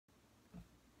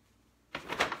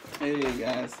Hey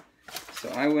guys, so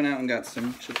I went out and got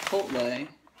some Chipotle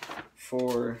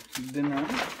for dinner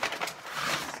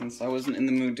since I wasn't in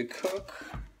the mood to cook,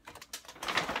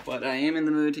 but I am in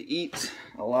the mood to eat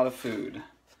a lot of food.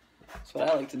 So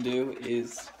what I like to do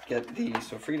is get the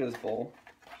sofritas bowl,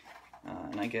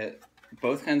 and I get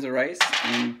both kinds of rice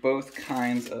and both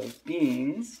kinds of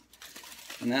beans,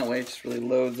 and that way it just really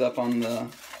loads up on the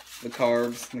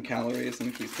carbs and the calories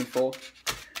and keeps me full.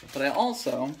 But I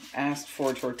also asked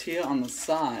for a tortilla on the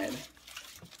side,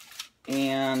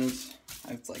 and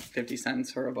it's like 50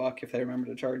 cents or $1 if they remember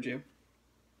to charge you.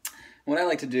 What I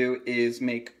like to do is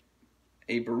make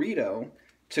a burrito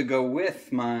to go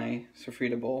with my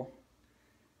sofrita bowl,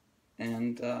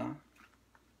 and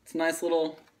it's a nice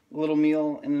little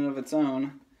meal in and of its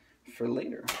own for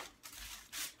later.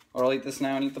 Or I'll eat this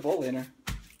now and eat the bowl later.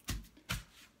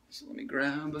 So let me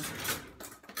grab a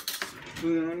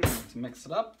spoon to mix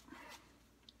it up.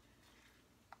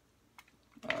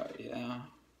 Yeah,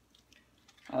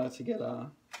 I like to get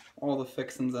all the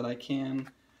fixins that I can.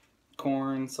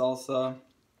 Corn, salsa,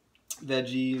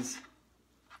 veggies.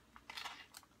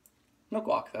 No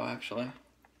guac though, actually.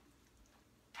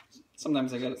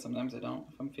 Sometimes I get it, sometimes I don't,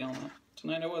 if I'm feeling it.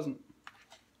 Tonight I wasn't.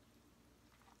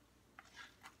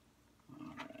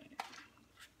 Alright.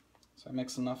 So I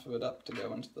mix enough of it up to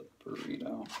go into the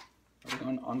burrito. Or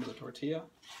going onto the tortilla.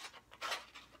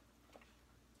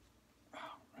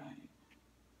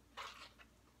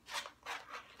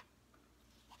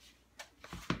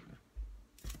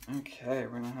 Okay,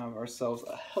 we're gonna have ourselves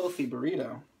a healthy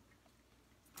burrito.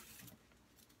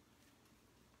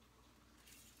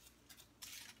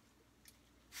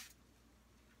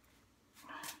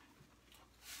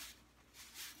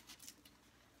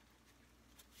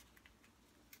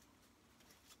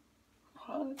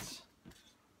 What?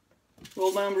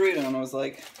 Rolled my own burrito and it was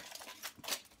like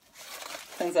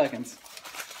 10 seconds.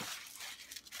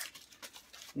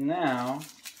 Now,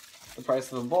 the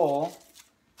price of a bowl,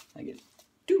 I get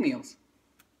 2 meals.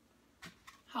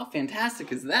 How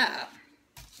fantastic is that?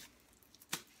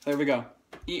 There we go.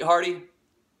 Eat hearty,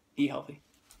 eat healthy.